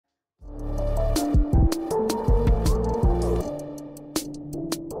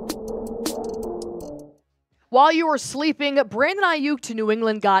While you were sleeping, Brandon Aiyuk to New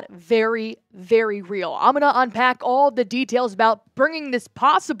England got very, very real. I'm going to unpack all the details about bringing this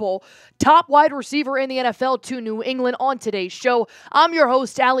possible top wide receiver in the NFL to New England on today's show. I'm your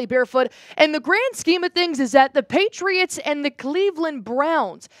host, Allie Barefoot, and the grand scheme of things is that the Patriots and the Cleveland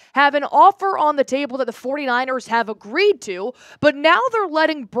Browns have an offer on the table that the 49ers have agreed to, but now they're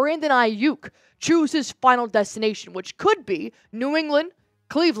letting Brandon Aiyuk choose his final destination, which could be New England,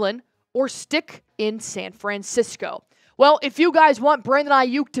 Cleveland, or stick in San Francisco. Well, if you guys want Brandon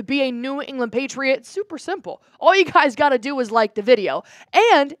Aiyuk to be a New England Patriot, it's super simple. All you guys got to do is like the video.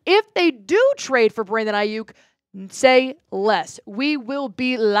 And if they do trade for Brandon Aiyuk, say less. We will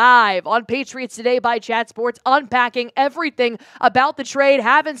be live on Patriots Today by Chat Sports, unpacking everything about the trade,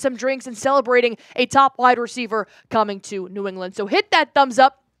 having some drinks, and celebrating a top wide receiver coming to New England. So hit that thumbs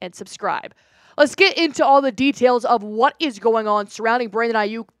up and subscribe. Let's get into all the details of what is going on surrounding Brandon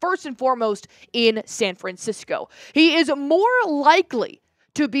Aiyuk, first and foremost in San Francisco. He is more likely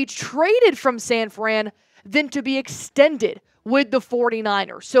to be traded from San Fran than to be extended with the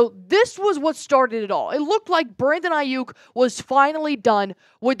 49ers. So this was what started it all. It looked like Brandon Aiyuk was finally done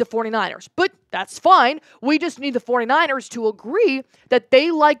with the 49ers. But that's fine. We just need the 49ers to agree that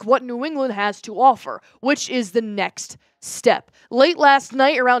they like what New England has to offer, which is the next step. Late last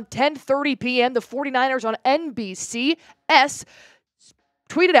night, around 10:30 p.m., the 49ers on NBCS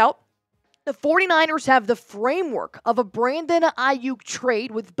tweeted out, the 49ers have the framework of a Brandon Aiyuk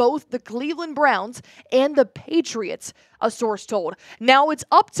trade with both the Cleveland Browns and the Patriots, a source told. Now it's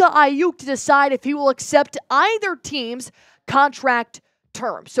up to Aiyuk to decide if he will accept either team's contract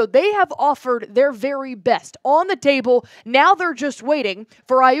terms. So they have offered their very best on the table. Now they're just waiting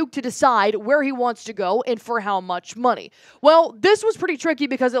for Aiyuk to decide where he wants to go and for how much money. Well, this was pretty tricky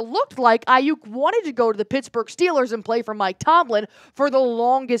because it looked like Aiyuk wanted to go to the Pittsburgh Steelers and play for Mike Tomlin for the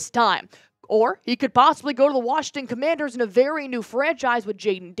longest time. Or he could possibly go to the Washington Commanders in a very new franchise with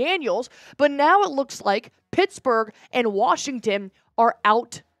Jaden Daniels. But now it looks like Pittsburgh and Washington are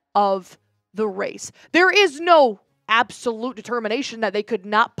out of the race. There is no absolute determination that they could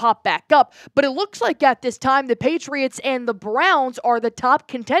not pop back up. But it looks like at this time, the Patriots and the Browns are the top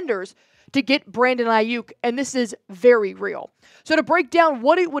contenders to get Brandon Aiyuk, and this is very real. So to break down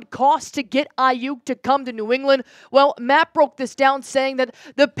what it would cost to get Aiyuk to come to New England, well, Matt broke this down saying that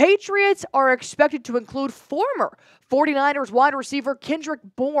the Patriots are expected to include former 49ers wide receiver Kendrick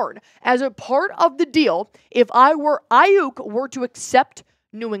Bourne as a part of the deal if Aiyuk were to accept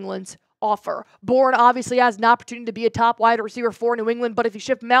New England's offer. Bourne obviously has an opportunity to be a top wide receiver for New England, but if you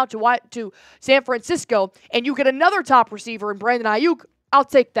ship him out to San Francisco and you get another top receiver in Brandon Aiyuk, I'll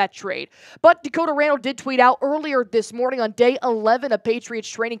take that trade. But Dakota Randall did tweet out earlier this morning on day 11 of Patriots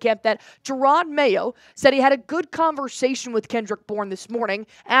training camp that Jerod Mayo said he had a good conversation with Kendrick Bourne this morning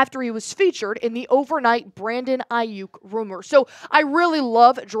after he was featured in the overnight Brandon Aiyuk rumor. So I really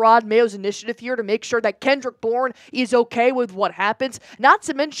love Jerod Mayo's initiative here to make sure that Kendrick Bourne is okay with what happens. Not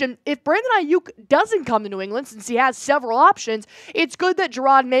to mention, if Brandon Aiyuk doesn't come to New England, since he has several options, it's good that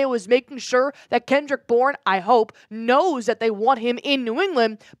Jerod Mayo is making sure that Kendrick Bourne, I hope, knows that they want him in New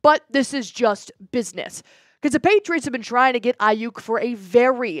England, but this is just business. Because the Patriots have been trying to get Aiyuk for a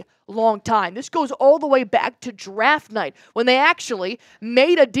very long time. This goes all the way back to draft night when they actually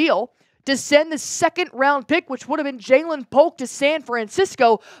made a deal to send the second-round pick, which would have been Jalen Polk, to San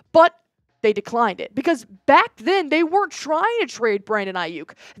Francisco, but they declined it. Because back then, they weren't trying to trade Brandon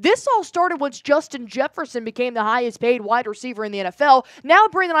Aiyuk. This all started once Justin Jefferson became the highest-paid wide receiver in the NFL. Now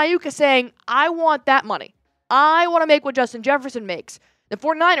Brandon Aiyuk is saying, I want that money. I want to make what Justin Jefferson makes. The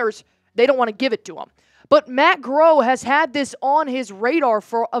 49ers, they don't want to give it to him. But Matt Groh has had this on his radar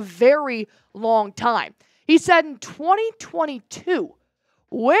for a very long time. He said in 2022,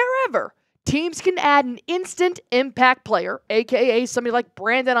 wherever teams can add an instant impact player, a.k.a. somebody like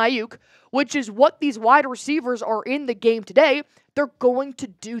Brandon Aiyuk, which is what these wide receivers are in the game today, they're going to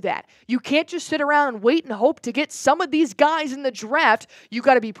do that. You can't just sit around and wait and hope to get some of these guys in the draft. You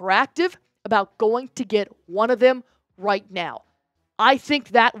got to be proactive about going to get one of them right now. I think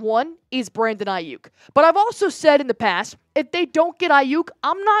that one is Brandon Aiyuk. But I've also said in the past, if they don't get Aiyuk,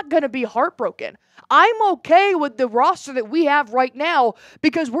 I'm not going to be heartbroken. I'm okay with the roster that we have right now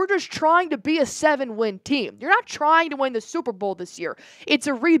because we're just trying to be a 7-win team. You're not trying to win the Super Bowl this year. It's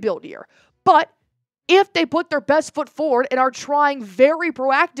a rebuild year. But if they put their best foot forward and are trying very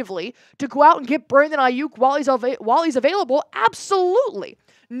proactively to go out and get Brandon Aiyuk while he's available, absolutely,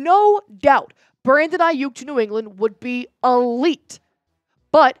 no doubt, Brandon Aiyuk to New England would be elite.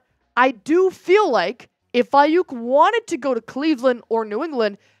 But I do feel like if Aiyuk wanted to go to Cleveland or New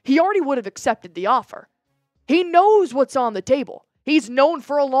England, he already would have accepted the offer. He knows what's on the table. He's known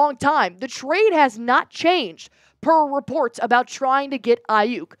for a long time. The trade has not changed per reports about trying to get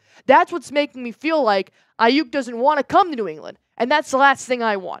Aiyuk. That's what's making me feel like Aiyuk doesn't want to come to New England. And that's the last thing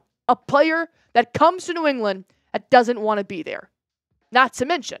I want. A player that comes to New England that doesn't want to be there. Not to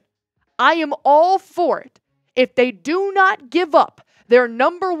mention, I am all for it if they do not give up their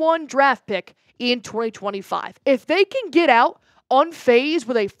number 1 draft pick in 2025. If they can get out unfazed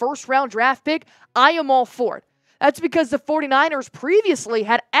with a first-round draft pick, I am all for it. That's because the 49ers previously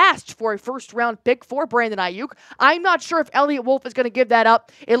had asked for a first-round pick for Brandon Aiyuk. I'm not sure if Elliott Wolf is going to give that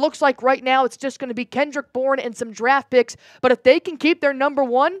up. It looks like right now it's just going to be Kendrick Bourne and some draft picks. But if they can keep their number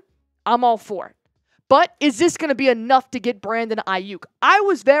 1, I'm all for it. But is this going to be enough to get Brandon Aiyuk? I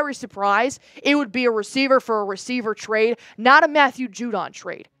was very surprised it would be a receiver for a receiver trade, not a Matthew Judon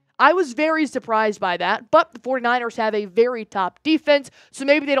trade. I was very surprised by that, but the 49ers have a very top defense, so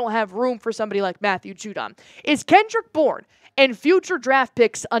maybe they don't have room for somebody like Matthew Judon. Is Kendrick Bourne and future draft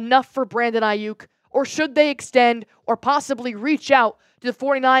picks enough for Brandon Aiyuk, or should they extend or possibly reach out to the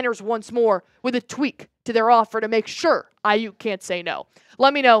 49ers once more with a tweak to their offer to make sure Aiyuk can't say no?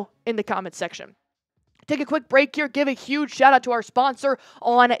 Let me know in the comments section. Take a quick break here. Give a huge shout out to our sponsor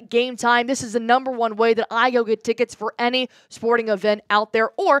on Game Time. This is the number 1 way that I go get tickets for any sporting event out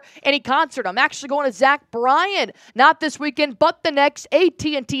there or any concert. I'm actually going to Zach Bryan, not this weekend, but the next,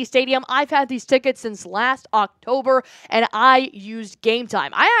 AT&T Stadium. I've had these tickets since last October, and I used Game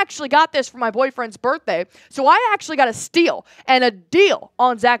Time. I actually got this for my boyfriend's birthday, so I actually got a steal and a deal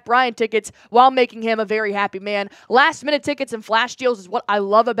on Zach Bryan tickets while making him a very happy man. Last-minute tickets and flash deals is what I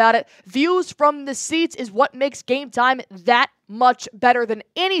love about it. Views from the seats is what makes Game Time that much better than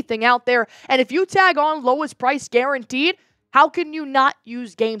anything out there. And if you tag on lowest price guaranteed, how can you not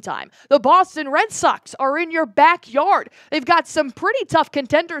use Game Time? The Boston Red Sox are in your backyard. They've got some pretty tough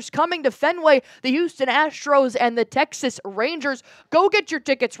contenders coming to Fenway, the Houston Astros and the Texas Rangers. Go get your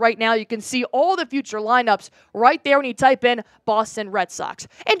tickets right now. You can see all the future lineups right there when you type in Boston Red Sox.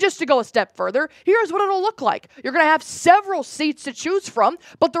 And just to go a step further, here's what it'll look like. You're going to have several seats to choose from,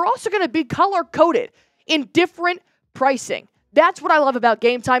 but they're also going to be color-coded in different pricing. That's what I love about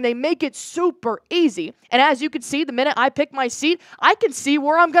Game Time. They make it super easy. And as you can see, the minute I pick my seat, I can see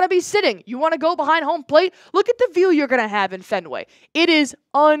where I'm going to be sitting. You want to go behind home plate? Look at the view you're going to have in Fenway. It is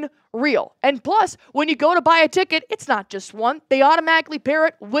unreal. And plus, when you go to buy a ticket, it's not just one. They automatically pair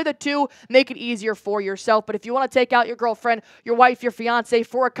it with a 2, make it easier for yourself. But if you want to take out your girlfriend, your wife, your fiance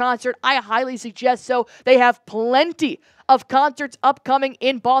for a concert, I highly suggest so. They have plenty of concerts upcoming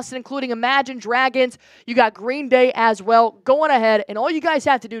in Boston, including Imagine Dragons. You got Green Day as well. Going ahead, and all you guys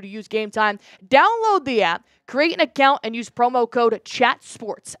have to do to use Game Time, download the app, create an account, and use promo code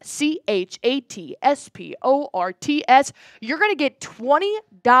CHATSPORTS, CHATSPORTS. You're going to get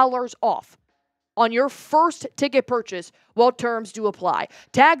 $20 off on your first ticket purchase while terms do apply.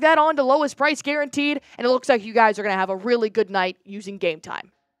 Tag that on to lowest price guaranteed, and it looks like you guys are going to have a really good night using Game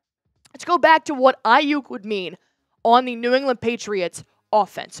Time. Let's go back to what Aiyuk would mean on the New England Patriots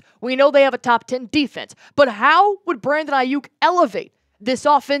offense. We know they have a top 10 defense, but how would Brandon Aiyuk elevate this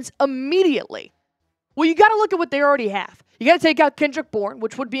offense immediately? Well, you got to look at what they already have. You got to take out Kendrick Bourne,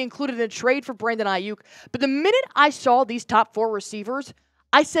 which would be included in a trade for Brandon Aiyuk. But the minute I saw these top 4 receivers,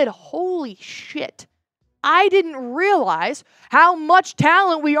 I said, holy shit. I didn't realize how much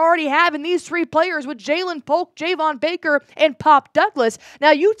talent we already have in these 3 players with Jalen Polk, Javon Baker, and Pop Douglas. Now,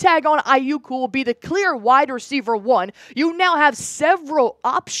 you tag on Aiyuk, who will be the clear wide receiver 1. You now have several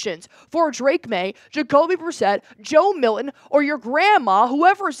options for Drake May, Jacoby Brissett, Joe Milton, or your grandma.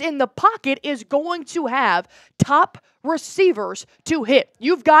 Whoever's in the pocket is going to have top receivers to hit.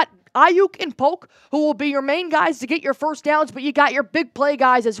 You've got Aiyuk and Polk, who will be your main guys to get your first downs, but you got your big play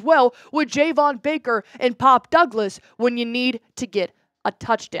guys as well with Javon Baker and Pop Douglas when you need to get a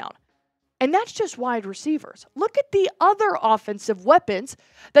touchdown. And that's just wide receivers. Look at the other offensive weapons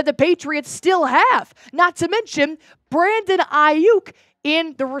that the Patriots still have, not to mention Brandon Aiyuk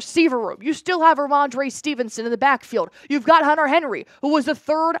in the receiver room. You still have Ramondre Stevenson in the backfield. You've got Hunter Henry, who was the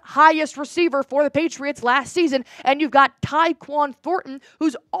 3rd highest receiver for the Patriots last season. And you've got Tyquan Thornton,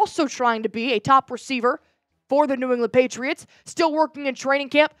 who's also trying to be a top receiver for the New England Patriots. Still working in training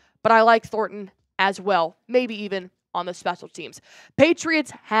camp, but I like Thornton as well, maybe even on the special teams.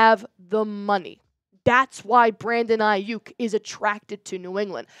 Patriots have the money. That's why Brandon Aiyuk is attracted to New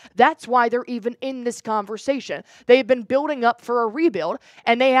England. That's why they're even in this conversation. They've been building up for a rebuild,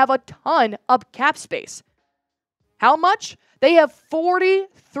 and they have a ton of cap space. How much? They have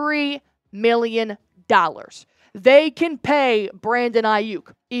 $43 million. They can pay Brandon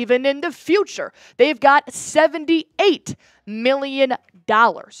Aiyuk. Even in the future, they've got $78 million.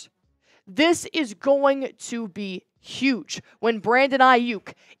 This is going to be huge when Brandon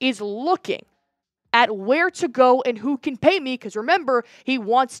Aiyuk is looking at where to go and who can pay me, because remember, he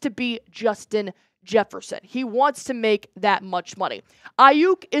wants to be Justin Jefferson. He wants to make that much money.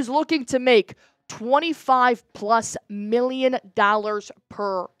 Aiyuk is looking to make $25+ million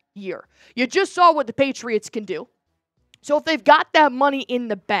per year. You just saw what the Patriots can do. So if they've got that money in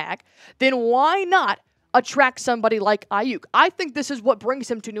the bag, then why not attract somebody like Aiyuk? I think this is what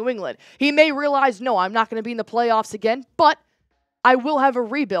brings him to New England. He may realize, no, I'm not going to be in the playoffs again, but I will have a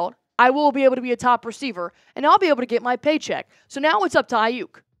rebuild. I will be able to be a top receiver, and I'll be able to get my paycheck. So now it's up to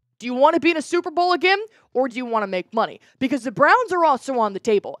Aiyuk. Do you want to be in a Super Bowl again, or do you want to make money? Because the Browns are also on the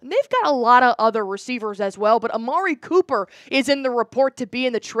table, and they've got a lot of other receivers as well, but Amari Cooper is in the report to be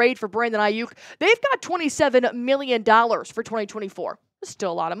in the trade for Brandon Aiyuk. They've got $27 million for 2024. It's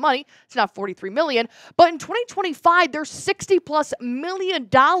still a lot of money. It's not $43 million, but in 2025, there's $60+ million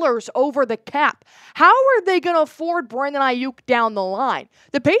over the cap. How are they going to afford Brandon Aiyuk down the line?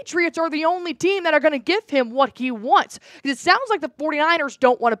 The Patriots are the only team that are going to give him what he wants. It sounds like the 49ers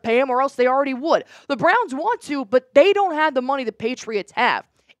don't want to pay him, or else they already would. The Browns want to, but they don't have the money the Patriots have.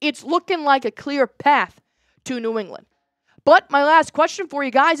 It's looking like a clear path to New England. But my last question for you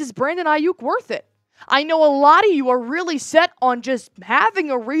guys, is Brandon Aiyuk worth it? I know a lot of you are really set on just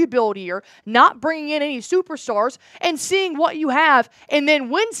having a rebuild year, not bringing in any superstars, and seeing what you have, and then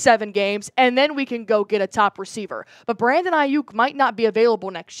win 7 games, and then we can go get a top receiver. But Brandon Aiyuk might not be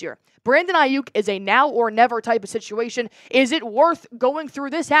available next year. Brandon Aiyuk is a now or never type of situation. Is it worth going through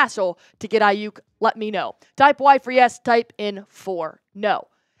this hassle to get Aiyuk? Let me know. Type Y for yes, type in for no.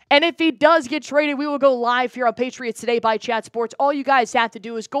 And if he does get traded, we will go live here on Patriots Today by Chat Sports. All you guys have to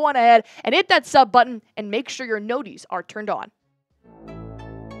do is go on ahead and hit that sub button and make sure your noties are turned on.